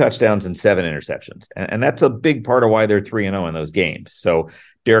have 2 touchdowns and 7 interceptions. And that's a big part of why they're 3-0 in those games. So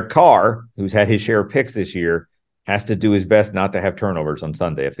Derek Carr, who's had his share of picks this year, has to do his best not to have turnovers on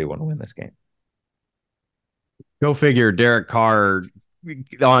Sunday if they want to win this game. Go figure. Derek Carr,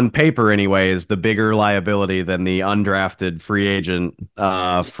 on paper anyway, is the bigger liability than the undrafted free agent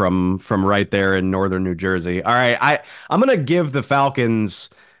from right there in northern New Jersey. All right, I'm gonna give the Falcons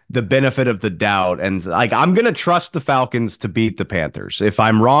the benefit of the doubt, and like I'm gonna trust the Falcons to beat the Panthers. If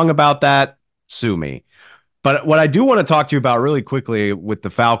I'm wrong about that, sue me. But what I do want to talk to you about really quickly with the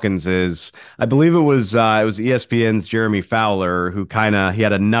Falcons is, I believe it was ESPN's Jeremy Fowler who he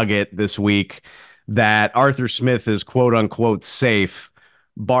had a nugget this week that Arthur Smith is quote unquote safe,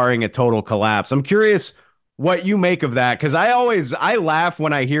 barring a total collapse. I'm curious what you make of that, because I laugh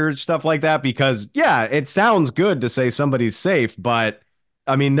when I hear stuff like that because yeah, it sounds good to say somebody's safe, but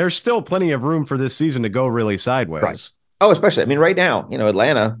I mean, there's still plenty of room for this season to go really sideways. Right. Oh, especially, I mean, right now,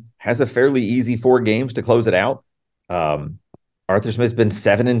 Atlanta has a fairly easy 4 games to close it out. Arthur Smith's been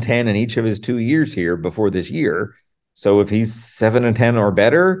 7-10 in each of his 2 years here before this year. So if he's 7-10 or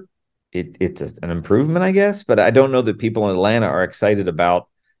better, it's an improvement, I guess. But I don't know that people in Atlanta are excited about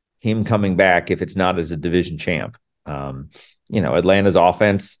him coming back if it's not as a division champ. Atlanta's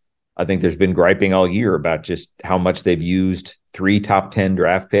offense, I think there's been griping all year about just how much they've used 3 top 10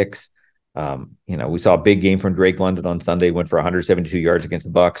 draft picks. We saw a big game from Drake London on Sunday, went for 172 yards against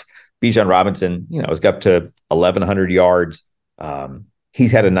the Bucs. Bijan Robinson, has got up to 1,100 yards.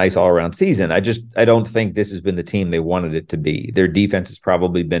 He's had a nice all-around season. I don't think this has been the team they wanted it to be. Their defense has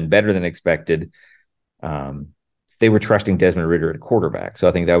probably been better than expected. They were trusting Desmond Ridder at quarterback. So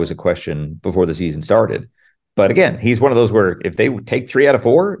I think that was a question before the season started. But again, he's one of those where if they take 3 out of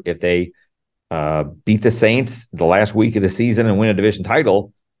 4, if they beat the Saints the last week of the season and win a division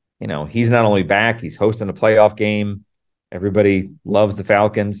title, he's not only back, he's hosting a playoff game. Everybody loves the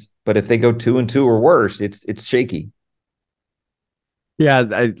Falcons. But if they go 2-2 or worse, it's shaky.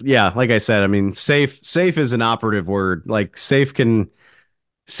 Yeah, like I said, I mean, safe is an operative word. Like safe can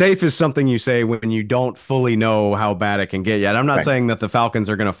Safe is something you say when you don't fully know how bad it can get yet. I'm not Right. saying that the Falcons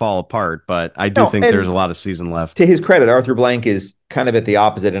are going to fall apart, but I do No, think there's a and lot of season left. to his credit, Arthur Blank is kind of at the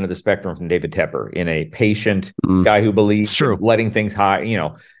opposite end of the spectrum from David Tepper, in a patient guy who It's believes in true. letting things high.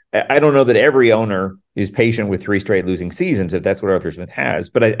 I don't know that every owner is patient with 3 straight losing seasons, if that's what Arthur Smith has,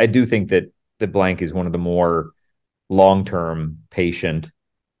 but I do think that Blank is one of the more long-term, patient,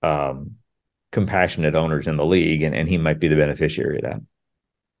 um, compassionate owners in the league, and he might be the beneficiary of that.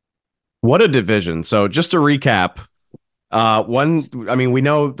 What a division. So just to recap, we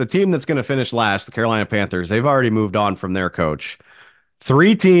know the team that's going to finish last, the Carolina Panthers, they've already moved on from their coach.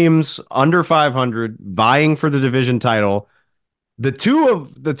 3 teams under 500 vying for the division title. The two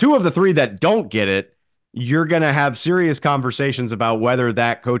of the three that don't get it, you're going to have serious conversations about whether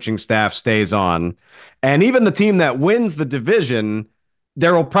that coaching staff stays on. And even the team that wins the division,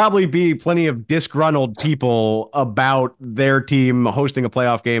 there will probably be plenty of disgruntled people about their team hosting a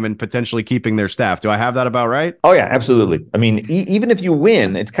playoff game and potentially keeping their staff. Do I have that about right? Oh yeah, absolutely. I mean, even if you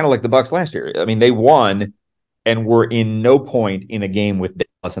win, it's kind of like the Bucs last year. I mean, they won and were in no point in a game with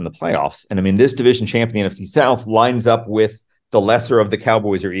Dallas in the playoffs. And I mean, this division champion, NFC South, lines up with the lesser of the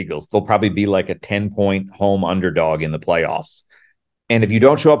Cowboys or Eagles. They'll probably be like a 10-point home underdog in the playoffs. And if you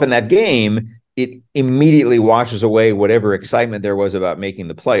don't show up in that game, it immediately washes away whatever excitement there was about making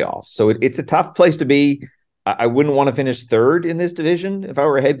the playoffs. So it's a tough place to be. I wouldn't want to finish third in this division if I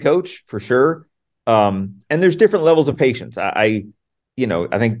were a head coach, for sure. And there's different levels of patience. I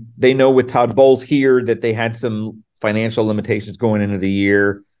think they know with Todd Bowles here that they had some financial limitations going into the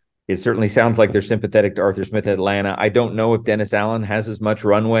year. It certainly sounds like they're sympathetic to Arthur Smith at Atlanta. I don't know if Dennis Allen has as much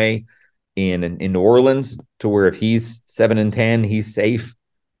runway in New Orleans to where if he's 7-10, he's safe.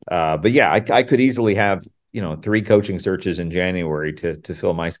 But yeah, I could easily have 3 coaching searches in January to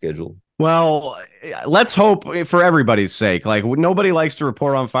fill my schedule. Well, let's hope for everybody's sake. Like nobody likes to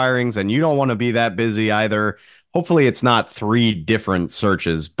report on firings, and you don't want to be that busy either. Hopefully, it's not 3 different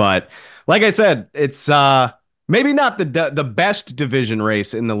searches. But like I said, it's maybe not the best division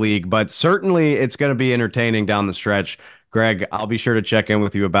race in the league, but certainly it's going to be entertaining down the stretch. Greg, I'll be sure to check in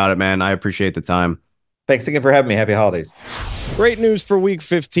with you about it, man. I appreciate the time. Thanks again for having me. Happy holidays. Great news for Week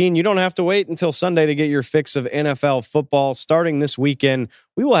 15. You don't have to wait until Sunday to get your fix of NFL football. Starting this weekend,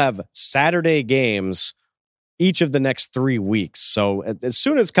 we will have Saturday games each of the next 3 weeks. So as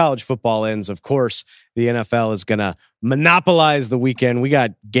soon as college football ends, of course, the NFL is going to monopolize the weekend. We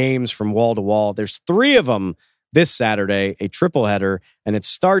got games from wall to wall. There's 3 of them this Saturday, a triple header, and it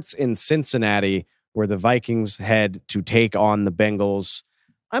starts in Cincinnati, where the Vikings head to take on the Bengals.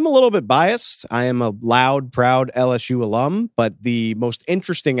 I'm a little bit biased. I am a loud, proud LSU alum, but the most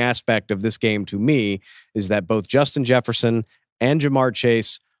interesting aspect of this game to me is that both Justin Jefferson and Jamar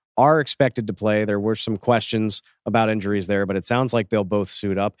Chase are expected to play. There were some questions about injuries there, but it sounds like they'll both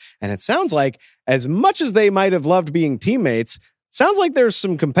suit up. And it sounds like, as much as they might have loved being teammates, sounds like there's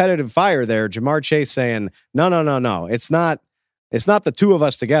some competitive fire there. Jamar Chase saying, no. It's not the 2 of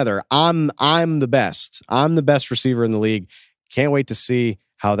us together. I'm the best. I'm the best receiver in the league. Can't wait to see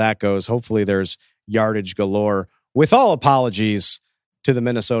how that goes. Hopefully there's yardage galore. With all apologies to the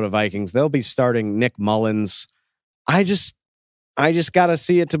Minnesota Vikings, they'll be starting Nick Mullins. I just got to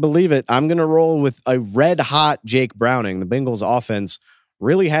see it to believe it. I'm going to roll with a red hot Jake Browning. The Bengals offense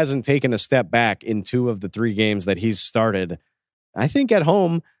really hasn't taken a step back in 2 of the 3 games that he's started. I think at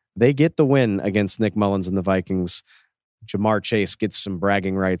home, they get the win against Nick Mullins and the Vikings. Jamar Chase gets some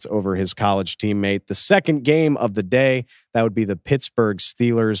bragging rights over his college teammate. The second game of the day, that would be the Pittsburgh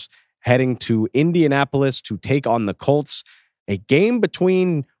Steelers heading to Indianapolis to take on the Colts. A game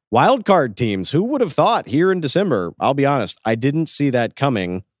between wild card teams. Who would have thought here in December? I'll be honest, I didn't see that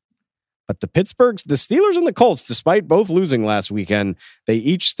coming. But the Steelers and the Colts, despite both losing last weekend, they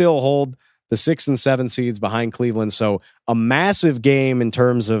each still hold the 6 and 7 seeds behind Cleveland. So a massive game in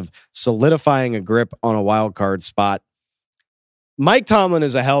terms of solidifying a grip on a wild card spot. Mike Tomlin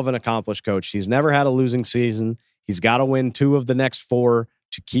is a hell of an accomplished coach. He's never had a losing season. He's got to win 2 of the next 4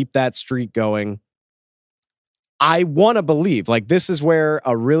 to keep that streak going. I want to believe, like, this is where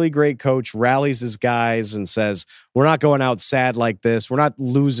a really great coach rallies his guys and says, we're not going out sad like this. We're not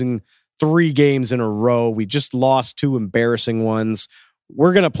losing 3 games in a row. We just lost 2 embarrassing ones.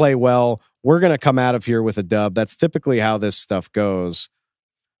 We're going to play well. We're going to come out of here with a dub. That's typically how this stuff goes.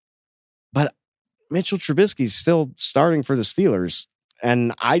 But Mitchell Trubisky's still starting for the Steelers.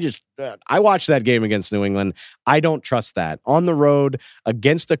 And I watched that game against New England. I don't trust that. On the road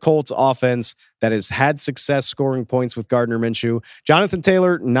against a Colts offense that has had success scoring points with Gardner Minshew. Jonathan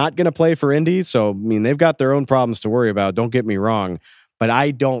Taylor not going to play for Indy. So, I mean, they've got their own problems to worry about. Don't get me wrong. But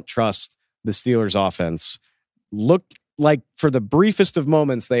I don't trust the Steelers offense. Looked like for the briefest of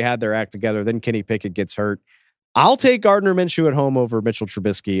moments, they had their act together. Then Kenny Pickett gets hurt. I'll take Gardner Minshew at home over Mitchell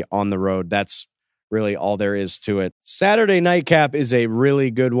Trubisky on the road. That's really all there is to it. Saturday nightcap is a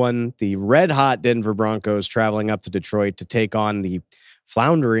really good one. The red-hot Denver Broncos traveling up to Detroit to take on the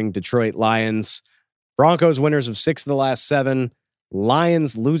floundering Detroit Lions. Broncos winners of 6 of the last 7.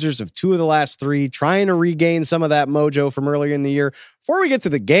 Lions losers of 2 of the last 3, trying to regain some of that mojo from earlier in the year. Before we get to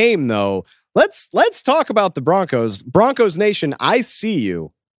the game, though, let's talk about the Broncos. Broncos Nation, I see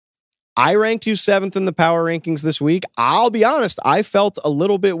you. I ranked you 7th in the power rankings this week. I'll be honest, I felt a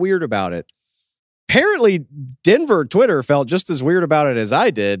little bit weird about it. Apparently, Denver Twitter felt just as weird about it as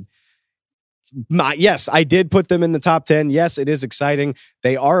I did. Yes, I did put them in the top 10. Yes, it is exciting.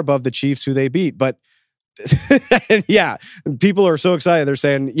 They are above the Chiefs, who they beat. But yeah, people are so excited. They're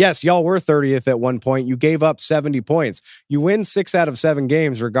saying, yes, y'all were 30th at one point. You gave up 70 points. You win 6 out of 7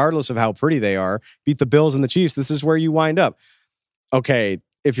 games, regardless of how pretty they are. Beat the Bills and the Chiefs. This is where you wind up. Okay,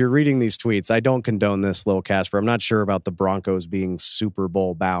 if you're reading these tweets, I don't condone this, Lil Casper. I'm not sure about the Broncos being Super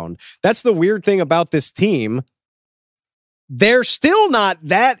Bowl bound. That's the weird thing about this team. They're still not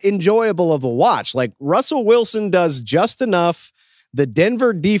that enjoyable of a watch. Like, Russell Wilson does just enough. The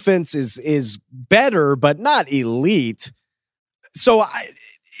Denver defense is better, but not elite. So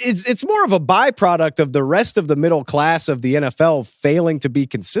it's more of a byproduct of the rest of the middle class of the NFL failing to be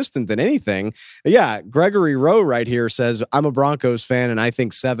consistent than anything. Yeah, Gregory Rowe right here says, I'm a Broncos fan and I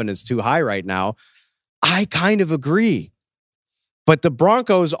think 7 is too high right now. I kind of agree. But the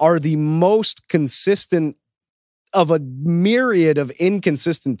Broncos are the most consistent of a myriad of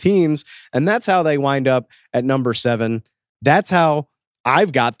inconsistent teams, and that's how they wind up at number 7. That's how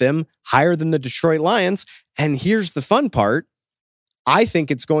I've got them higher than the Detroit Lions. And here's the fun part. I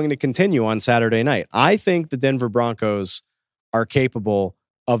think it's going to continue on Saturday night. I think the Denver Broncos are capable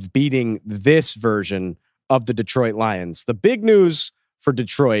of beating this version of the Detroit Lions. The big news for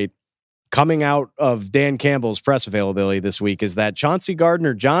Detroit coming out of Dan Campbell's press availability this week is that Chauncey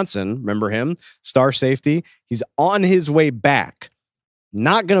Gardner-Johnson, remember him, star safety, he's on his way back.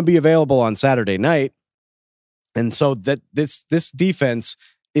 Not going to be available on Saturday night. And so that this defense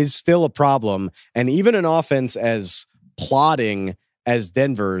is still a problem. And even an offense as plodding as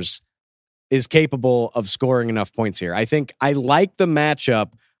Denver's is capable of scoring enough points here. I think I like the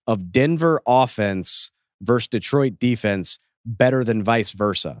matchup of Denver offense versus Detroit defense better than vice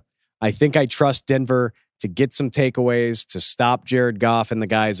versa. I think I trust Denver to get some takeaways, to stop Jared Goff and the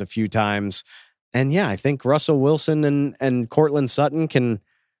guys a few times. And yeah, I think Russell Wilson and Cortland Sutton can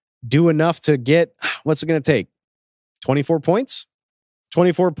do enough to get, what's it going to take? 24 points?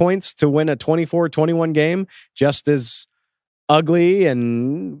 24 points to win a 24-21 game, just as ugly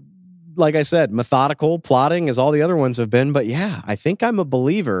and, like I said, methodical, plotting as all the other ones have been. But yeah, I think I'm a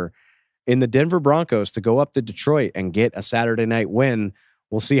believer in the Denver Broncos to go up to Detroit and get a Saturday night win.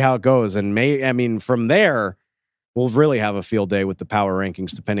 We'll see how it goes. And from there, we'll really have a field day with the power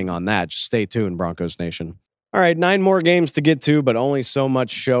rankings, depending on that. Just stay tuned, Broncos Nation. All right, 9 more games to get to, but only so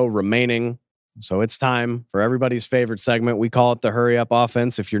much show remaining. So it's time for everybody's favorite segment. We call it the Hurry Up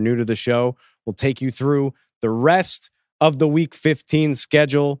Offense. If you're new to the show, we'll take you through the rest of the Week 15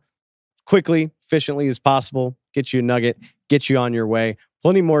 schedule quickly, efficiently as possible, get you a nugget, get you on your way.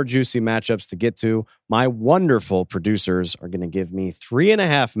 Plenty more juicy matchups to get to. My wonderful producers are going to give me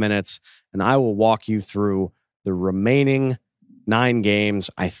 3.5 minutes, and I will walk you through the remaining 9 games.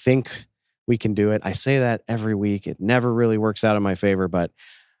 I think we can do it. I say that every week. It never really works out in my favor, but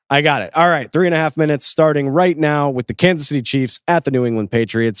I got it. All right, 3.5 minutes starting right now with the Kansas City Chiefs at the New England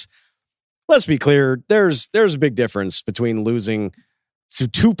Patriots. Let's be clear. There's a big difference between losing to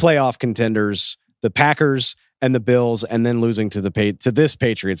 2 playoff contenders, the Packers and the Bills, and then losing to this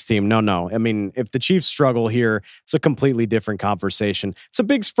Patriots team. No. I mean, if the Chiefs struggle here, it's a completely different conversation. It's a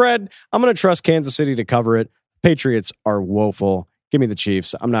big spread. I'm going to trust Kansas City to cover it. Patriots are woeful. Give me the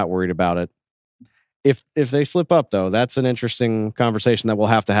Chiefs. I'm not worried about it. If they slip up, though, that's an interesting conversation that we'll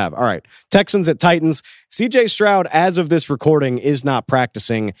have to have. All right, Texans at Titans. CJ Stroud, as of this recording, is not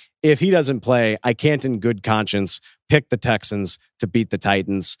practicing. If he doesn't play, I can't in good conscience pick the Texans to beat the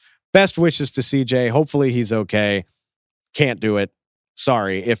Titans. Best wishes to CJ. Hopefully he's okay. Can't do it.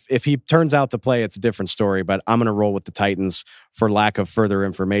 Sorry. If he turns out to play, it's a different story, but I'm going to roll with the Titans for lack of further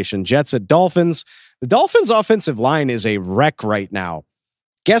information. Jets at Dolphins. The Dolphins' offensive line is a wreck right now.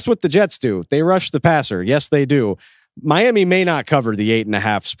 Guess what the Jets do? They rush the passer. Yes, they do. Miami may not cover the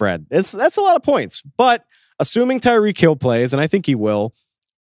 8.5 spread. That's a lot of points, but assuming Tyreek Hill plays, and I think he will,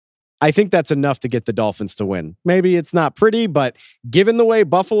 I think that's enough to get the Dolphins to win. Maybe it's not pretty, but given the way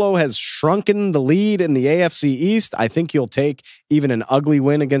Buffalo has shrunken the lead in the AFC East, I think you'll take even an ugly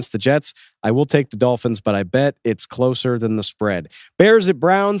win against the Jets. I will take the Dolphins, but I bet it's closer than the spread. Bears at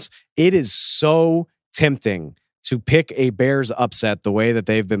Browns, it is so tempting to pick a Bears upset the way that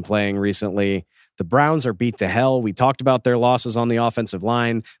they've been playing recently. The Browns are beat to hell. We talked about their losses on the offensive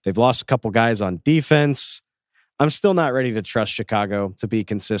line. They've lost a couple guys on defense. I'm still not ready to trust Chicago to be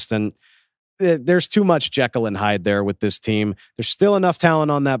consistent. There's too much Jekyll and Hyde there with this team. There's still enough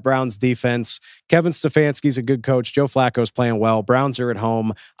talent on that Browns defense. Kevin Stefanski's a good coach. Joe Flacco's playing well. Browns are at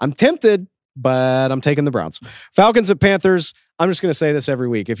home. I'm tempted, but I'm taking the Browns. Falcons at Panthers. I'm just going to say this every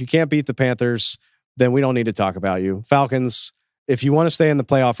week. If you can't beat the Panthers, then we don't need to talk about you. Falcons, if you want to stay in the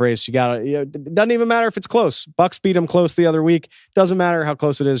playoff race, you got to, it doesn't even matter if it's close. Bucs beat them close the other week. Doesn't matter how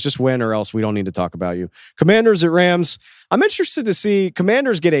close it is. Just win or else we don't need to talk about you. Commanders at Rams. I'm interested to see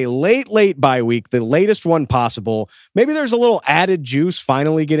Commanders get a late bye week, the latest one possible. Maybe there's a little added juice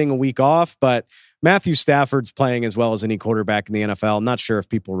finally getting a week off, but Matthew Stafford's playing as well as any quarterback in the NFL. I'm not sure if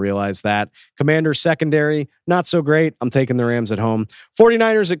people realize that. Commanders secondary, not so great. I'm taking the Rams at home.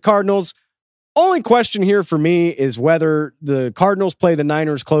 49ers at Cardinals. Only question here for me is whether the Cardinals play the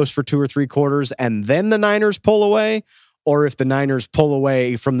Niners close for 2 or 3 quarters and then the Niners pull away, or if the Niners pull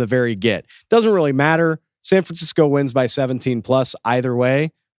away from the very get. Doesn't really matter. San Francisco wins by 17 plus either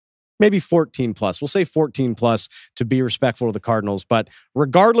way. Maybe 14 plus. We'll say 14 plus to be respectful to the Cardinals. But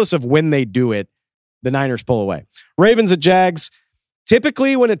regardless of when they do it, the Niners pull away. Ravens at Jags.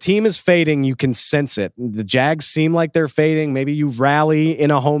 Typically, when a team is fading, you can sense it. The Jags seem like they're fading. Maybe you rally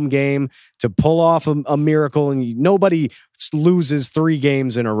in a home game to pull off a miracle, and nobody loses 3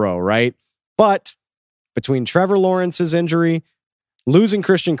 games in a row, right? But between Trevor Lawrence's injury, losing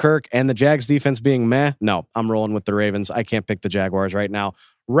Christian Kirk, and the Jags defense being meh, no, I'm rolling with the Ravens. I can't pick the Jaguars right now.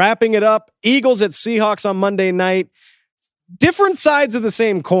 Wrapping it up, Eagles at Seahawks on Monday night. Different sides of the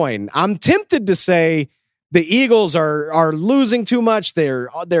same coin. I'm tempted to say the Eagles are losing too much. They're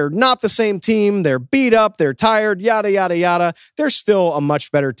not the same team. They're beat up. They're tired. Yada, yada, yada. They're still a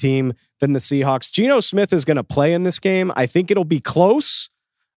much better team than the Seahawks. Geno Smith is going to play in this game. I think it'll be close.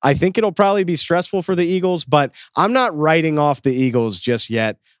 I think it'll probably be stressful for the Eagles, but I'm not writing off the Eagles just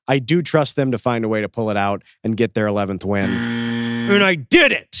yet. I do trust them to find a way to pull it out and get their 11th win. And I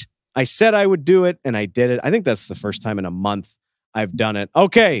did it. I said I would do it, and I did it. I think that's the first time in a month I've done it.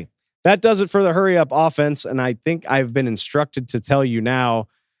 Okay. That does it for the hurry up offense. And I think I've been instructed to tell you now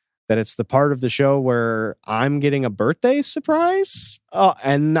that it's the part of the show where I'm getting a birthday surprise.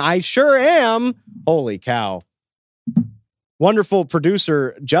 And I sure am. Holy cow. Wonderful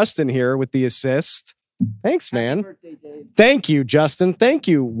producer Justin here with the assist. Thanks, man. Happy birthday, Dave. Thank you, Justin. Thank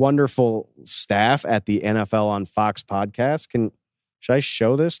you, wonderful staff at the NFL on Fox podcast. Should I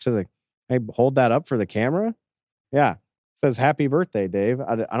show this can I hold that up for the camera? Yeah. Says happy birthday, Dave.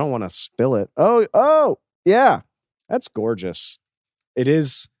 I don't want to spill it. Oh, yeah. That's gorgeous.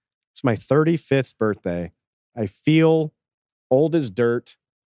 It's my 35th birthday. I feel old as dirt,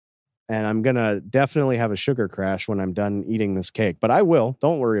 and I'm going to definitely have a sugar crash when I'm done eating this cake, but I will.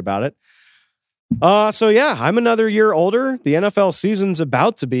 Don't worry about it. So yeah, I'm another year older. The NFL season's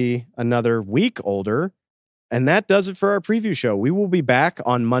about to be another week older, and that does it for our preview show. We will be back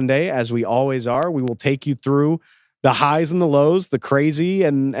on Monday, as we always are. We will take you through the highs and the lows, the crazy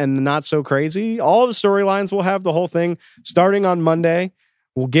and not so crazy. All the storylines, we'll have the whole thing starting on Monday.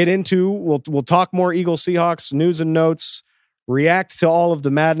 We'll talk more Eagles Seahawks news and notes, react to all of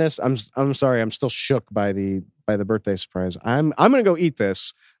the madness. I'm sorry, I'm still shook by the birthday surprise. I'm going to go eat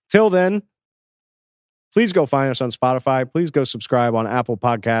this. Till then, please go find us on Spotify. Please go subscribe on Apple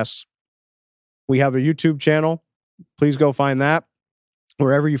Podcasts. We have a YouTube channel. Please go find that.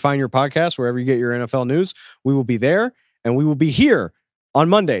 Wherever you find your podcast, wherever you get your NFL news, we will be there, and we will be here on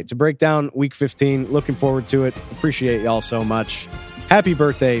Monday to break down Week 15. Looking forward to it. Appreciate y'all so much. Happy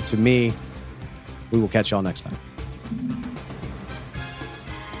birthday to me. We will catch y'all next time.